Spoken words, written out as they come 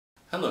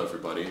Hello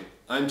everybody,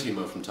 I'm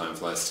Timo from Time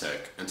Flies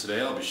Tech, and today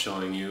I'll be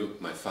showing you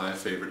my 5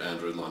 favorite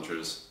Android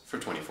launchers for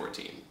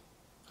 2014.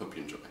 Hope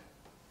you enjoy.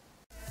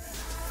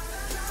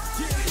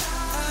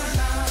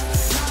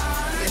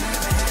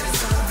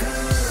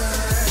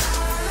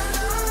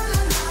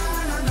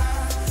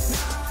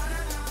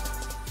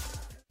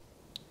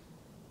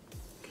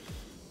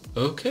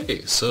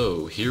 Okay,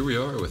 so here we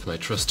are with my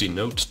trusty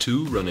Note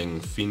 2 running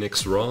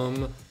Phoenix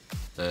ROM,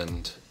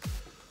 and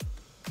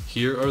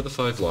here are the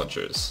 5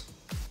 launchers.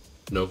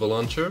 Nova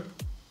Launcher,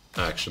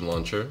 Action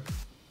Launcher,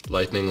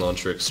 Lightning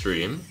Launcher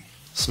Extreme,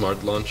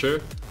 Smart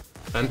Launcher,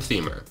 and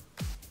Themer.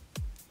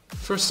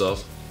 First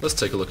off, let's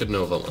take a look at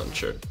Nova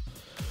Launcher.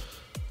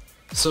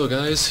 So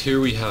guys, here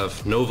we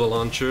have Nova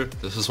Launcher.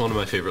 This is one of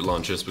my favorite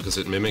launchers because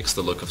it mimics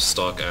the look of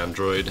stock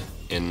Android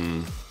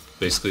in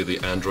basically the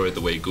Android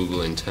the way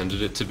Google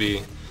intended it to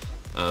be.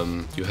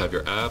 You have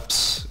your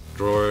apps,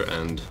 drawer,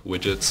 and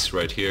widgets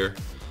right here.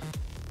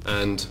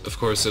 And of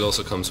course it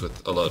also comes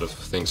with a lot of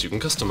things you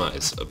can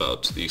customize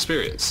about the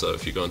experience. So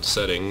if you go into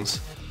settings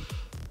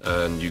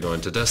and you go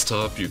into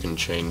desktop, you can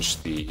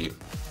change the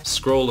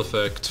scroll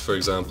effect. For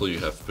example, you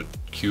have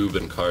cube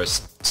and car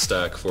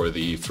stack for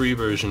the free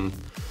version.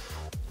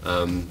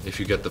 If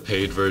you get the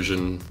paid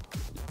version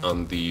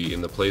in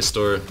the Play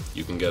Store,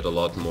 you can get a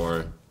lot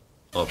more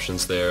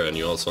options there, and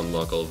you also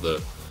unlock all of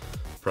the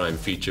prime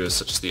features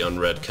such as the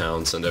unread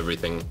counts and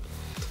everything.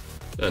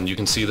 And you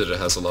can see that it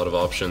has a lot of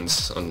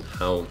options on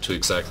how to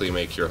exactly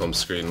make your home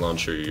screen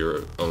launcher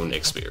your own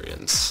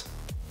experience.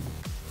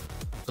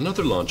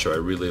 Another launcher I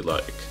really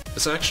like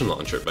is Action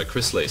Launcher by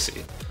Chris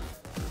Lacey.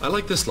 I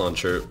like this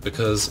launcher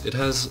because it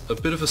has a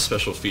bit of a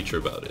special feature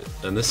about it,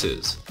 and this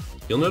is,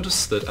 you'll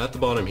notice that at the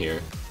bottom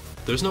here,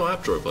 there's no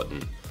app drawer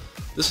button.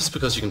 This is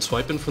because you can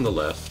swipe in from the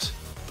left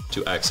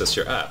to access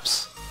your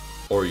apps,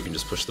 or you can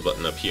just push the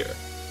button up here.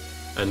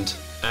 And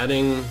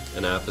adding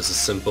an app is as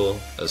simple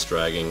as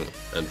dragging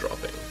and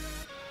dropping.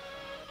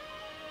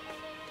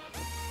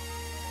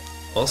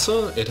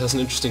 Also, it has an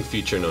interesting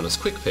feature known as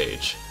Quick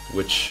Page,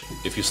 which,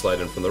 if you slide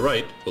in from the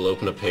right, will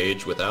open a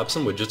page with apps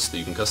and widgets that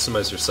you can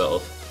customize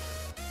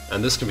yourself,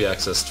 and this can be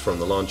accessed from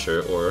the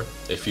launcher, or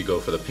if you go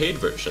for the paid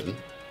version,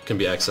 it can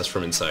be accessed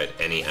from inside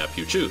any app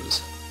you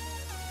choose.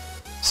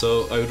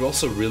 So I would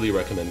also really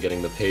recommend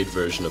getting the paid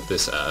version of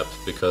this app,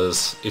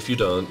 because if you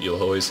don't,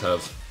 you'll always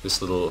have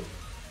this little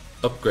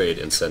upgrade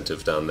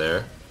incentive down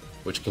there,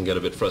 which can get a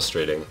bit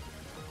frustrating.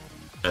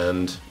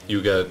 And you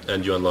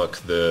unlock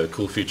the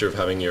cool feature of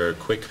having your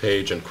Quick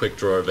Page and Quick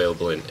Drawer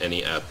available in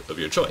any app of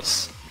your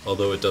choice,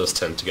 although it does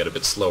tend to get a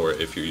bit slower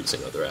if you're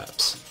using other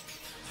apps.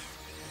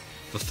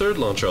 The third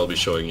launcher I'll be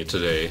showing you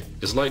today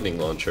is Lightning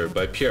Launcher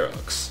by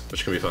Pierox,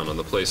 which can be found on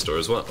the Play Store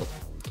as well.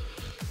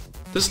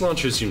 This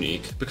launcher is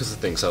unique because it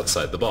thinks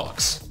outside the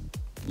box,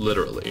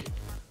 literally.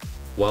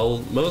 While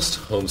most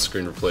home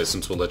screen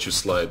replacements will let you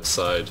slide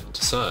side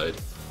to side,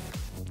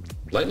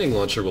 Lightning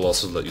Launcher will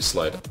also let you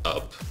slide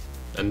up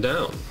and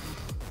down,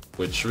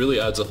 which really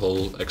adds a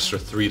whole extra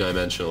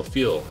three-dimensional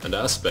feel and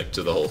aspect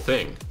to the whole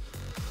thing.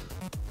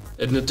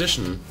 In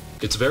addition,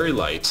 it's very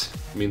light,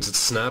 means it's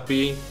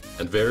snappy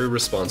and very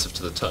responsive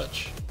to the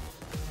touch.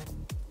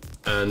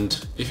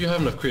 And if you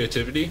have enough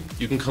creativity,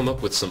 you can come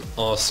up with some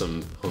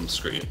awesome home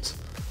screens.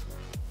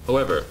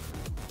 However,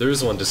 there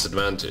is one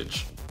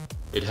disadvantage.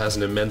 It has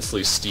an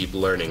immensely steep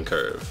learning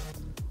curve.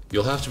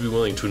 You'll have to be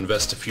willing to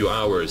invest a few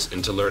hours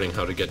into learning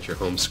how to get your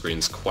home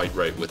screens quite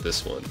right with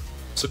this one,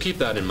 so keep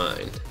that in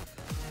mind.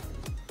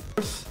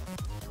 Fourth,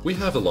 we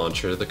have a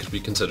launcher that could be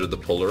considered the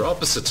polar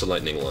opposite to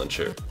Lightning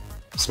Launcher,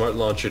 Smart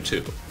Launcher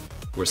 2,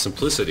 where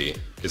simplicity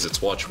is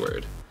its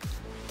watchword.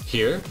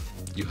 Here,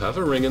 you have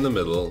a ring in the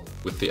middle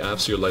with the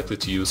apps you're likely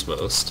to use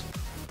most,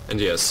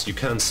 and yes, you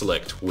can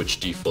select which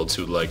defaults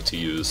you'd like to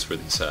use for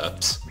these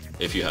apps.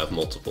 If you have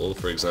multiple,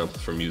 for example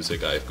for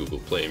music, I have Google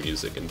Play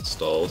Music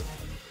installed.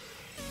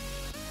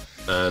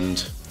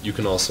 And you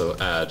can also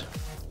add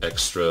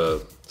extra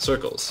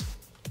circles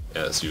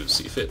as you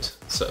see fit.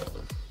 So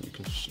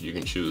you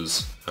can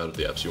choose out of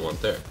the apps you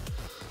want there.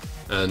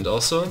 And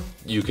also,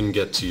 you can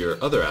get to your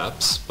other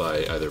apps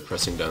by either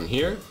pressing down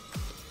here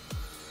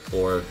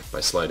or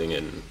by sliding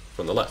in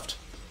from the left.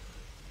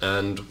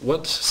 And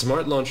what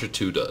Smart Launcher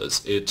 2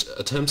 does, it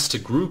attempts to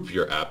group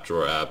your app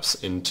drawer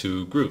apps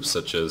into groups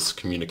such as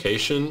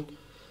communication,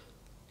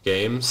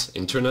 games,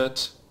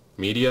 internet,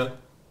 media,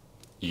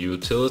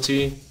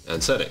 utility,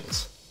 and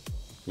settings,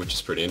 which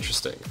is pretty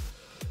interesting.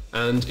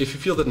 And if you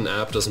feel that an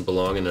app doesn't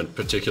belong in a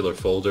particular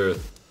folder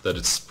that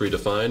it's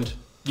predefined,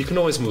 you can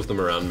always move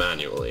them around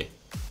manually,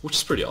 which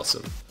is pretty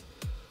awesome.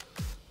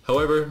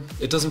 However,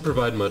 it doesn't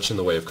provide much in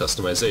the way of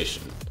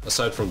customization.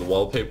 Aside from the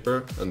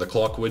wallpaper and the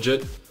clock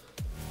widget,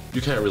 you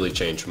can't really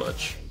change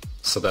much,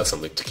 so that's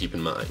something to keep in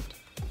mind.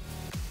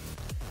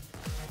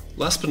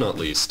 Last but not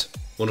least,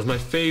 one of my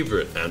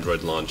favorite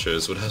Android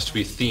launchers would have to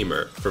be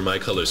Themer for my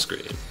color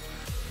screen.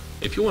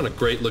 If you want a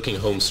great looking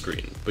home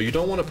screen, but you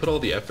don't want to put all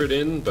the effort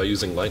in by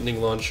using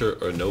Lightning Launcher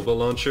or Nova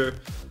Launcher,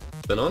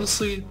 then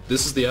honestly,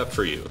 this is the app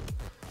for you.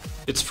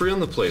 It's free on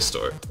the Play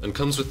Store and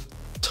comes with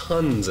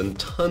tons and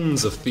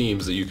tons of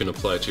themes that you can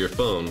apply to your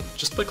phone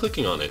just by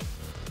clicking on it.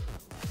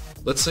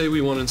 Let's say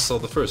we want to install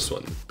the first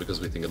one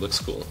because we think it looks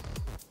cool.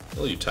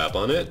 Well, you tap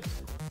on it,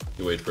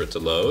 you wait for it to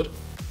load,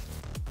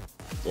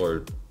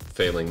 or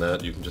failing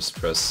that, you can just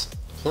press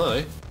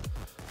apply.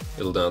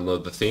 It'll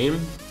download the theme,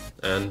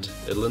 and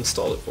it'll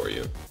install it for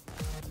you.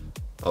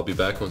 I'll be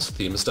back once the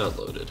theme is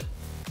downloaded.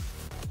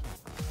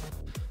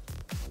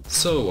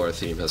 So our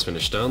theme has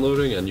finished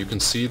downloading, and you can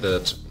see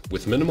that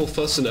with minimal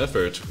fuss and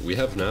effort, we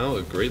have now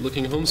a great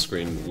looking home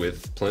screen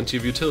with plenty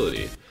of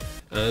utility.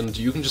 And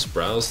you can just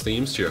browse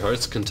themes to your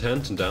heart's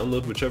content and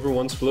download whichever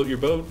ones float your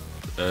boat,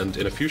 and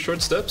in a few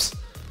short steps,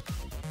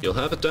 you'll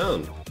have it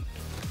down.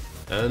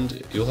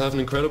 And you'll have an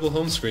incredible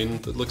home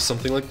screen that looks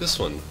something like this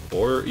one,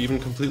 or even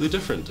completely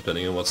different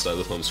depending on what style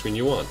of home screen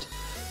you want.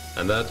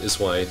 And that is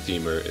why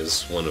Themer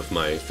is one of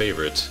my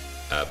favorite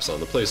apps on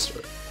the Play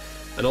Store.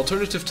 An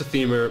alternative to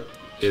Themer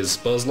is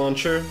Buzz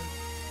Launcher,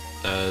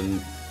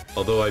 and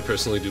although I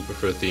personally do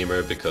prefer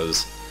Themer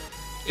because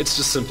it's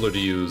just simpler to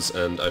use,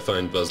 and I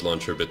find Buzz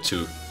Launcher a bit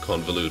too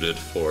convoluted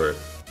for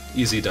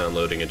easy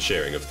downloading and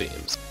sharing of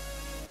themes.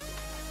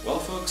 Well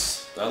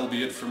folks, that'll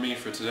be it for me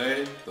for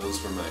today.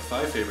 Those were my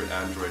 5 favorite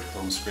Android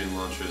home screen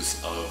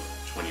launchers of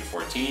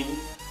 2014.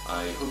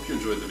 I hope you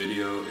enjoyed the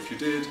video. If you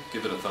did,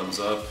 give it a thumbs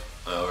up,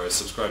 or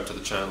subscribe to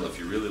the channel if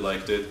you really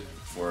liked it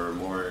for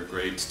more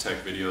great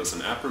tech videos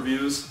and app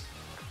reviews.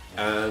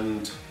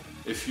 And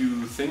if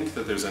you think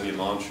that there's any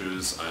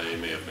launchers I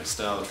may have missed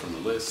out from the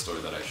list or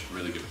that I should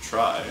really give a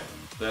try,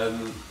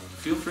 then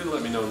feel free to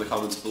let me know in the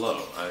comments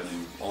below.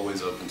 I'm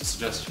always open to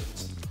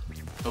suggestions.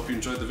 Hope you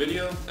enjoyed the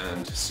video,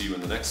 and see you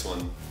in the next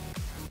one.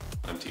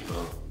 I'm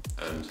Timo,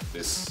 and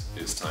this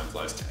is Time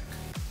Flies Tech.